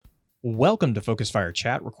Welcome to Focus Fire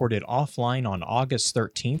Chat, recorded offline on August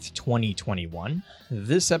 13th, 2021.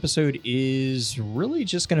 This episode is really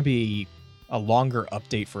just going to be a longer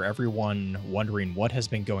update for everyone wondering what has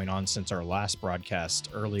been going on since our last broadcast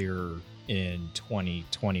earlier in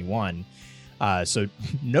 2021. So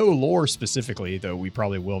no lore specifically, though we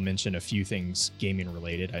probably will mention a few things gaming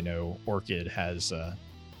related. I know Orchid has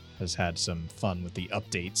had some fun with the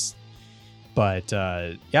updates. But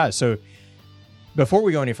so before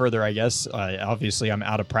we go any further, I guess, obviously I'm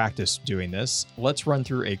out of practice doing this. Let's run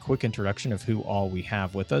through a quick introduction of who all we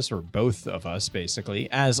have with us, or both of us,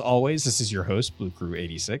 basically. As always, this is your host, Blue Crew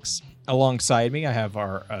 86. Alongside me, I have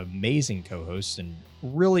our amazing co-host, and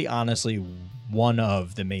really, honestly, one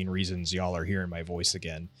of the main reasons y'all are hearing my voice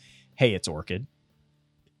again. Hey, it's Orchid.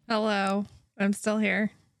 Hello, I'm still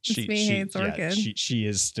here. It's Orchid. Yeah, she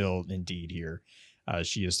is still indeed here.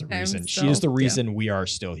 She is the reason. She is the reason we are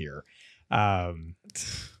still here. I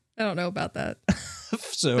don't know about that.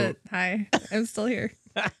 But hi, I'm still here.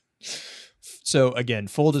 So again,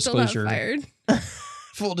 full disclosure. Still not fired.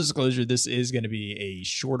 Full disclosure, this is going to be a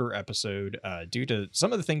shorter episode due to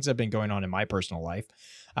some of the things that have been going on in my personal life,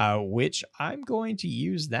 which I'm going to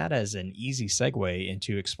use that as an easy segue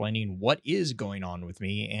into explaining what is going on with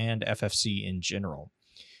me and FFC in general.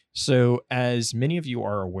 So as many of you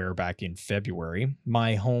are aware, back in February,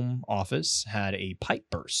 my home office had a pipe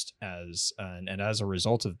burst as a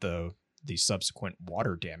result of the subsequent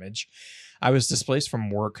water damage, I was displaced from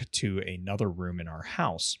work to another room in our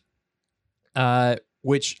house.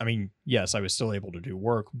 Which, I mean, yes, I was still able to do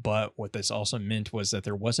work, but what this also meant was that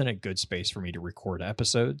there wasn't a good space for me to record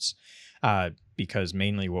episodes, because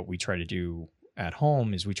mainly what we try to do at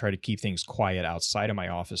home is we try to keep things quiet outside of my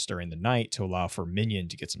office during the night to allow for Minion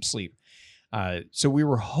to get some sleep. So we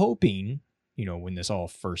were hoping, when this all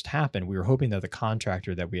first happened, we were hoping that the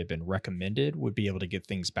contractor that we had been recommended would be able to get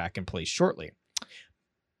things back in place shortly.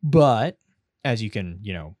 But as you can,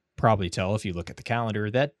 probably tell if you look at the calendar,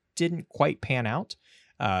 that didn't quite pan out.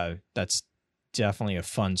 That's definitely a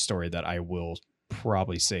fun story that I will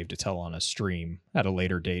probably save to tell on a stream at a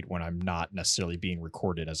later date when I'm not necessarily being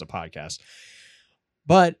recorded as a podcast.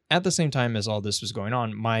 But at the same time as all this was going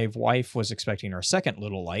on, my wife was expecting our second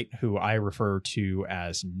little light, who I refer to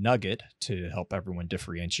as Nugget to help everyone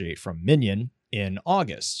differentiate from Minion, in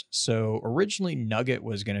August. So originally Nugget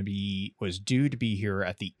was due to be here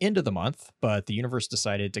at the end of the month, but the universe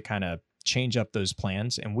decided to kind of change up those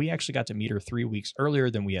plans, and we actually got to meet her 3 weeks earlier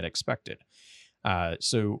than we had expected.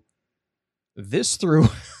 So this threw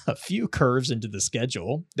a few curves into the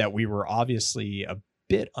schedule that we were obviously a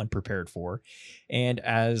bit unprepared for, and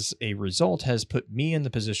as a result has put me in the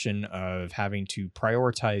position of having to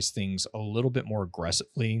prioritize things a little bit more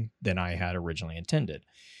aggressively than I had originally intended.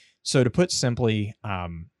 So to put simply,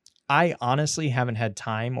 I honestly haven't had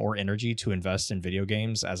time or energy to invest in video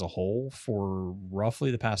games as a whole for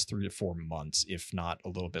roughly the past 3 to 4 months, if not a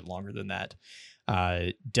little bit longer than that.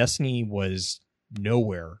 Destiny was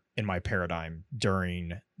nowhere in my paradigm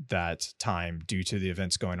during that time due to the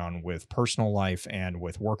events going on with personal life and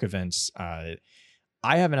with work events. I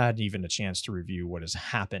haven't had even a chance to review what has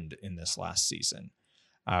happened in this last season,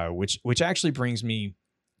 which actually brings me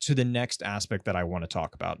to the next aspect that I want to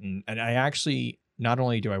talk about. And I actually, not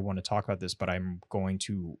only do I want to talk about this, but I'm going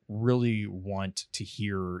to really want to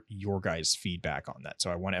hear your guys' feedback on that.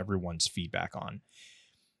 So I want everyone's feedback on.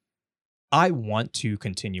 I want to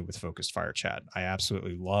continue with Focused Fire Chat. I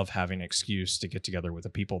absolutely love having an excuse to get together with the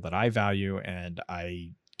people that I value, and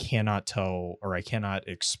I cannot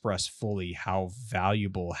express fully how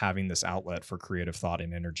valuable having this outlet for creative thought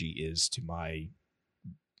and energy is to my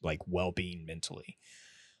well-being mentally.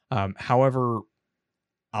 However,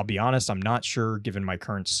 I'll be honest, I'm not sure, given my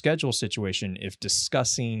current schedule situation, if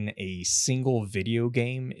discussing a single video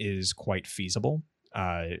game is quite feasible,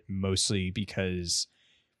 mostly because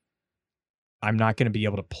I'm not going to be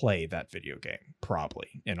able to play that video game,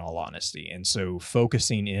 probably, in all honesty. And so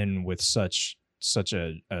focusing in with such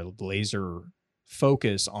a laser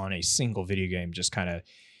focus on a single video game just kind of,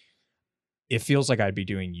 it feels like I'd be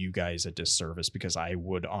doing you guys a disservice because I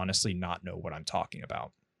would honestly not know what I'm talking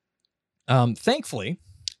about. Thankfully,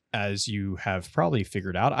 as you have probably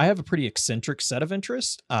figured out, I have a pretty eccentric set of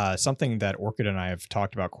interests, something that Orchid and I have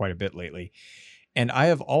talked about quite a bit lately. And I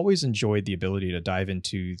have always enjoyed the ability to dive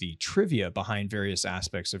into the trivia behind various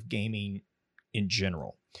aspects of gaming in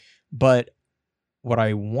general. But what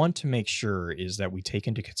I want to make sure is that we take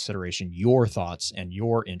into consideration your thoughts and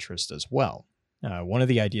your interest as well. One of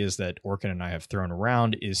the ideas that Orchid and I have thrown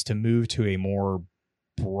around is to move to a more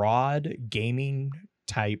broad gaming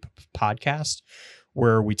type podcast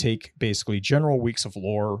where we take basically general weeks of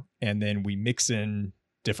lore and then we mix in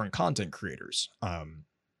different content creators.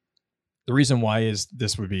 The reason why is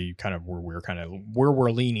this would be kind of where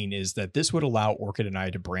we're leaning is that this would allow Orchid and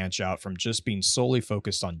I to branch out from just being solely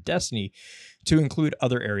focused on Destiny to include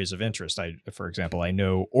other areas of interest. For example, I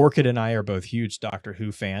know Orchid and I are both huge Doctor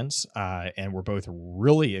Who fans, and we're both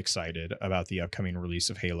really excited about the upcoming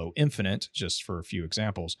release of Halo Infinite, just for a few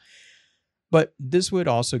examples. But this would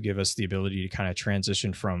also give us the ability to kind of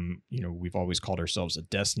transition from, we've always called ourselves a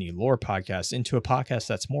Destiny lore podcast into a podcast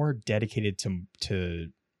that's more dedicated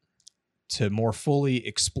to more fully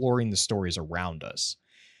exploring the stories around us.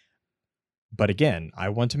 But again, I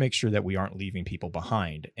want to make sure that we aren't leaving people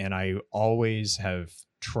behind. And I always have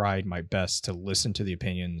tried my best to listen to the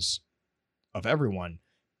opinions of everyone,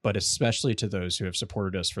 but especially to those who have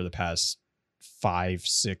supported us for the past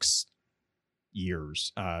 5-6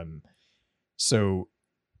 years. So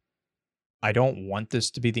I don't want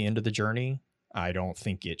this to be the end of the journey. I don't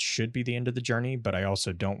think it should be the end of the journey, but I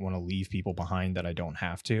also don't want to leave people behind that I don't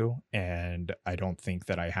have to. And I don't think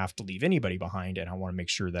that I have to leave anybody behind. And I want to make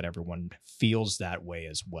sure that everyone feels that way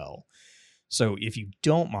as well. So if you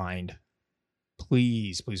don't mind,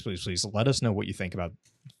 please let us know what you think about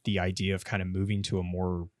the idea of kind of moving to a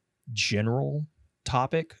more general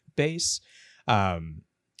topic base.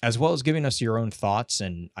 As well as giving us your own thoughts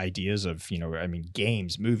and ideas of,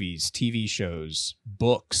 games, movies, TV shows,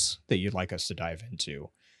 books that you'd like us to dive into.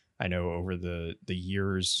 I know over the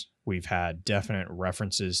years, we've had definite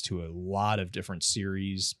references to a lot of different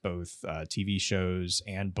series, both TV shows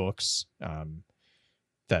and books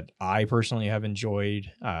that I personally have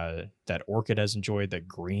enjoyed, that Orchid has enjoyed, that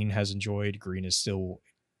Green has enjoyed. Green is still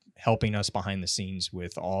helping us behind the scenes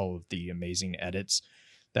with all of the amazing edits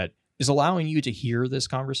that is allowing you to hear this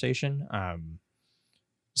conversation.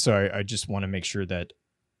 So I just want to make sure that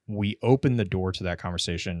we open the door to that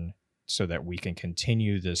conversation so that we can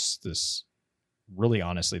continue this really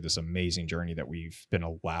honestly, this amazing journey that we've been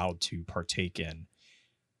allowed to partake in.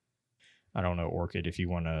 I don't know, Orchid, if you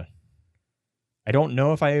want to, I don't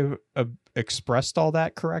know if I expressed all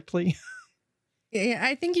that correctly. Yeah,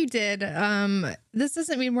 I think you did. This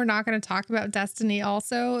doesn't mean we're not going to talk about Destiny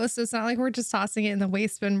also. So it's not like we're just tossing it in the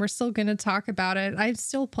waste bin. We're still going to talk about it. I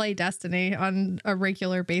still play Destiny on a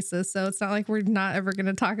regular basis. So it's not like we're not ever going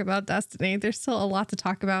to talk about Destiny. There's still a lot to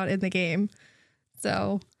talk about in the game.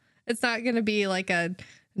 So it's not going to be like a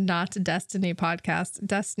not Destiny podcast.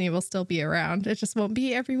 Destiny will still be around. It just won't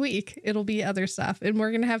be every week. It'll be other stuff. And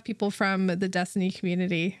we're going to have people from the Destiny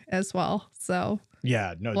community as well. So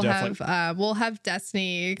yeah, no, definitely. We'll have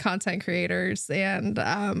Destiny content creators,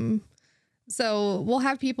 and so we'll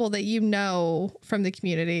have people that from the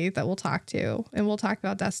community that we'll talk to, and we'll talk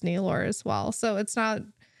about Destiny lore as well. So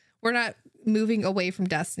we're not moving away from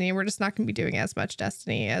Destiny. We're just not going to be doing as much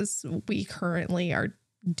Destiny as we currently are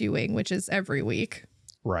doing, which is every week.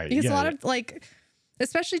 Right. Because a lot of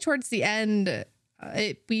especially towards the end,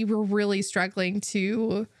 we were really struggling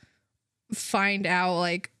to find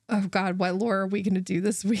out oh God, what lore are we going to do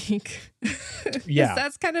this week? Yeah.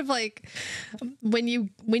 That's kind of like when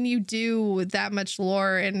you do that much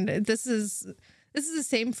lore, and this is the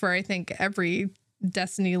same for, I think, every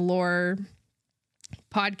Destiny lore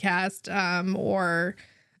podcast or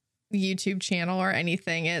YouTube channel or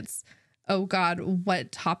anything. It's, oh God,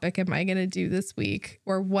 what topic am I going to do this week?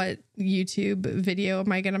 Or what YouTube video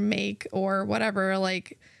am I going to make? Or whatever.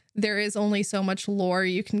 There is only so much lore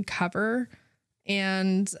you can cover.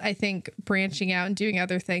 And I think branching out and doing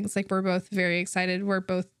other things, we're both very excited. We're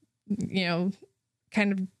both, kind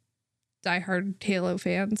of diehard Halo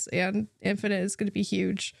fans, and Infinite is going to be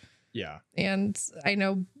huge. Yeah. And I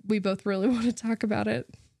know we both really want to talk about it.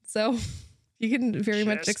 So you can very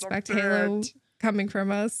much expect Halo coming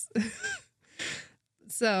from us.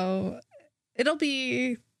 So it'll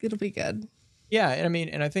be good. Yeah.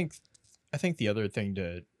 And I think the other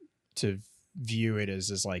thing to view it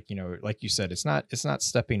is like you said, it's not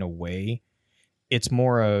stepping away. It's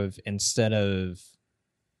more of instead of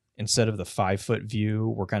the 5-foot view,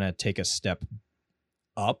 we're going to take a step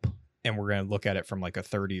up, and we're going to look at it from a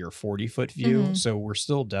 30 or 40-foot view. Mm-hmm. So we're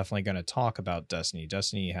still definitely going to talk about Destiny.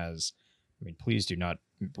 Destiny has, please do not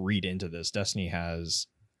read into this. Destiny has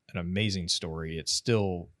an amazing story. It's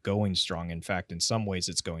still going strong. In fact, in some ways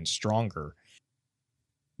it's going stronger,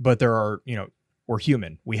 but there are, we're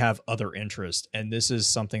human. We have other interests, and this is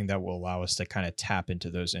something that will allow us to kind of tap into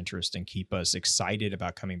those interests and keep us excited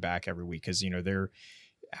about coming back every week. Because, they're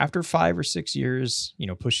after 5 or 6 years,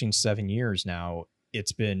 pushing 7 years now,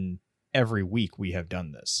 it's been every week we have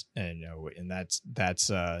done this, and, and that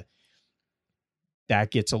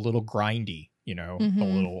gets a little grindy, mm-hmm.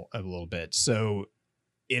 a little bit. So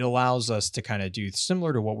it allows us to kind of do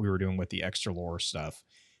similar to what we were doing with the extra lore stuff.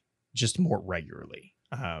 just more regularly.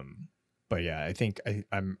 But yeah, I think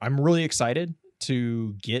I'm really excited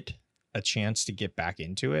to get a chance to get back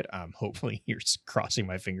into it. Hopefully here's crossing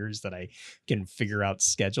my fingers that I can figure out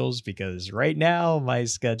schedules, because right now my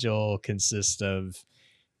schedule consists of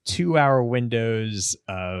 2-hour windows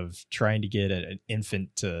of trying to get an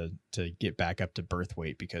infant to get back up to birth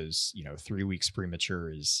weight, because 3 weeks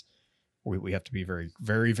premature is, we have to be very,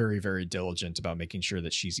 very, very, very diligent about making sure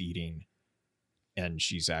that she's eating and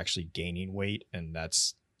she's actually gaining weight. And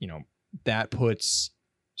that's, that puts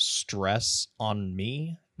stress on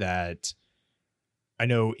me that I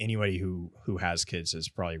know anybody who has kids is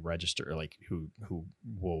probably register, like who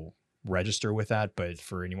will register with that. But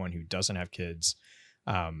for anyone who doesn't have kids,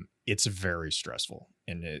 it's very stressful,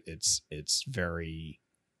 and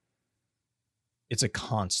it's a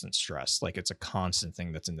constant stress. Like, it's a constant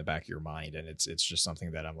thing that's in the back of your mind. And it's just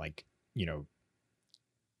something that I'm like,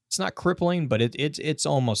 it's not crippling, but it's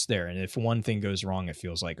almost there. And if one thing goes wrong, it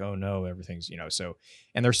feels like, oh no, everything's, so,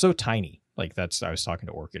 and they're so tiny. Like, I was talking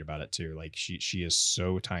to Orchid about it too. Like, she is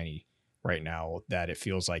so tiny right now that it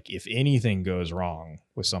feels like if anything goes wrong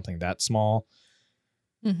with something that small,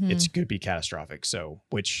 it could be catastrophic. So,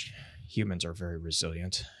 which humans are very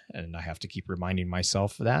resilient, and I have to keep reminding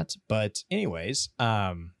myself of that. But anyways,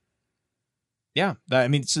 yeah,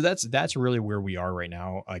 so that's really where we are right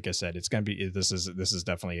now. Like I said, it's going to be, this is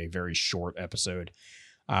definitely a very short episode.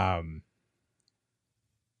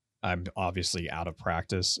 I'm obviously out of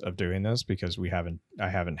practice of doing this because I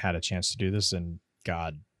haven't had a chance to do this in,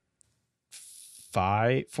 God,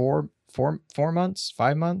 5 months,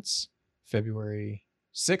 February,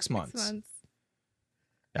 6 months. 6 months.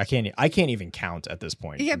 I can't even count at this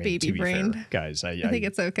point. You get baby brain, guys. I think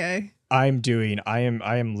it's okay. I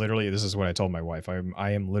am literally, this is what I told my wife.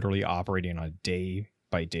 I am literally operating on a day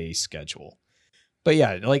by day schedule. But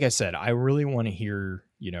yeah, like I said, I really want to hear,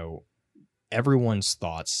 everyone's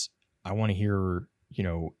thoughts. I want to hear,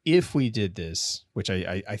 if we did this, which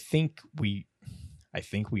I think we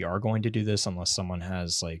are going to do this unless someone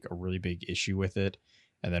has like a really big issue with it.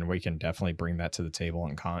 And then we can definitely bring that to the table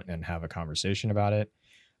and have a conversation about it.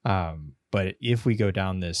 But if we go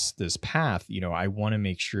down this path, I want to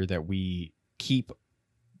make sure that we keep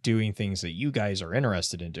doing things that you guys are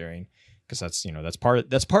interested in doing, because that's part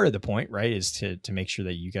of the point, right? Is to make sure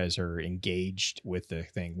that you guys are engaged with the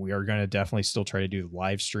thing. We are going to definitely still try to do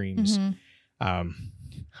live streams. We are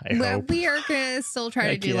gonna still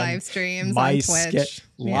try to do live streams on Twitch.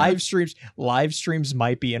 Live streams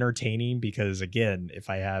might be entertaining because, again, if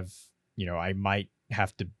I have, I might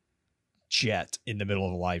have to jet in the middle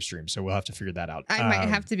of a live stream, so we'll have to figure that out. I might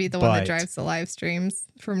have to be the one that drives the live streams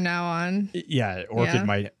from now on. Yeah, Orchid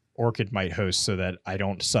might host so that I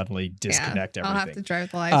don't suddenly disconnect everything. I'll have to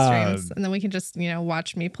drive the live streams, and then we can just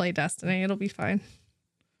watch me play Destiny. It'll be fine.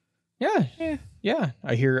 Yeah.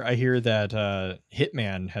 I hear that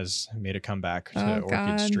Hitman has made a comeback to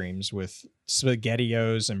Orchid streams with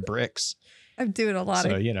SpaghettiOs and bricks. I'm doing a lot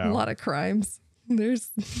of crimes.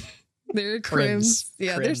 They're crimes.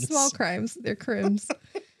 Yeah, they're small crimes. They're crimes.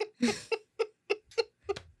 You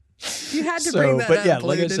had to bring that up. But yeah,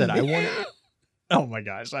 like I said, I want. Oh my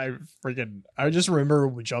gosh, I just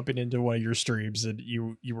remember jumping into one of your streams and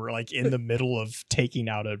you were like in the middle of taking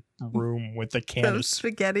out a room with a can of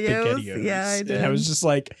SpaghettiOs. Yeah, I did. And I was just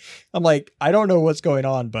like, I don't know what's going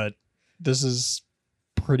on, but this is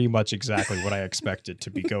pretty much exactly what I expected to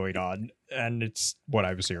be going on, and it's what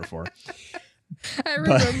I was here for. I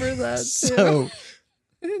remember that too. So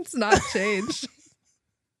it's not changed.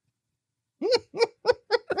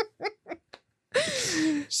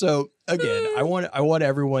 So again, I want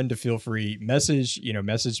everyone to feel free, message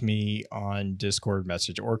me on Discord,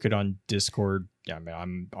 message Orchid on Discord. Yeah,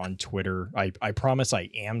 I'm on Twitter. I promise I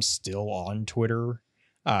am still on Twitter.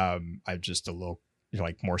 I'm just a little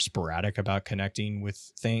more sporadic about connecting with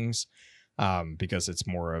things. Because it's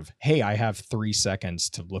more of, hey, I have 3 seconds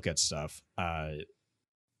to look at stuff. I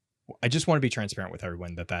just want to be transparent with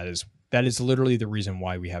everyone that is literally the reason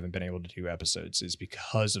why we haven't been able to do episodes, is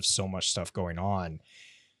because of so much stuff going on.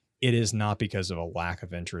 It is not because of a lack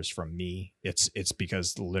of interest from me. It's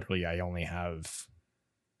because literally I only have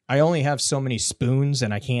so many spoons,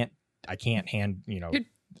 and I can't hand,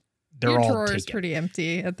 they're all drawer taken. Is pretty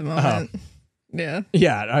empty at the moment. Yeah.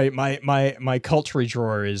 My cutlery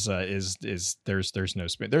drawer is there's no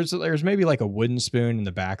spoon. There's maybe like a wooden spoon in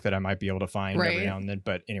the back that I might be able to find every now and then.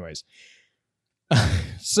 But anyways,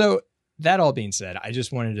 so that all being said, I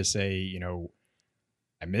just wanted to say,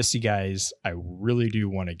 I miss you guys. I really do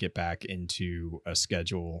want to get back into a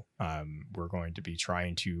schedule. We're going to be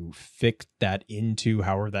trying to fit that into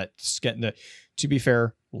however that's getting to be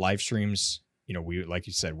fair, live streams, we, like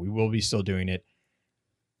you said, we will be still doing it.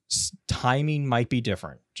 Timing might be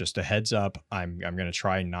different. Just a heads up. I'm going to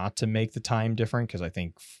try not to make the time different, because I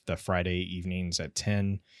think the Friday evenings at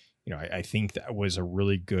 10, I think that was a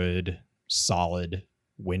really good, solid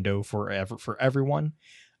window for everyone.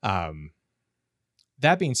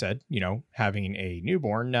 That being said, having a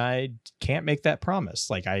newborn, I can't make that promise.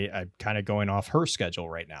 Like I'm kind of going off her schedule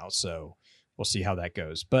right now, so we'll see how that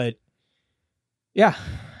goes. But yeah,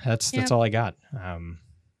 that's all I got.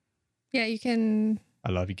 Yeah, you can. I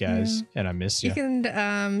love you guys, and I miss you. You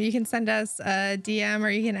can send us a DM, or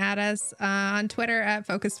you can add us on Twitter at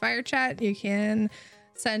Focus Fire Chat. You can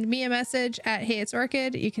send me a message at Hey It's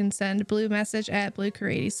Orchid. You can send Blue message at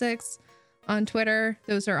BlueCrew86 on Twitter.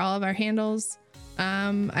 Those are all of our handles.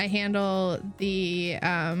 I handle the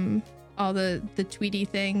all the tweety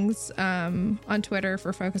things on Twitter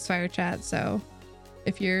for Focus Fire Chat. So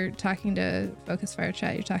if you're talking to Focus Fire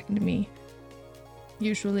Chat, you're talking to me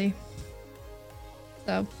usually.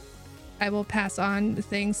 So I will pass on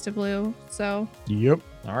things to Blue. So yep.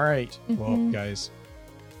 All right. Well, guys,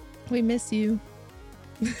 we miss you.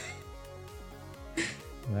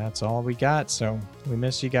 That's all we got. So we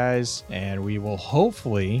miss you guys, and we will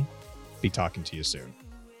hopefully be talking to you soon.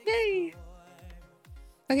 Yay.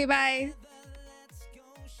 Okay, bye.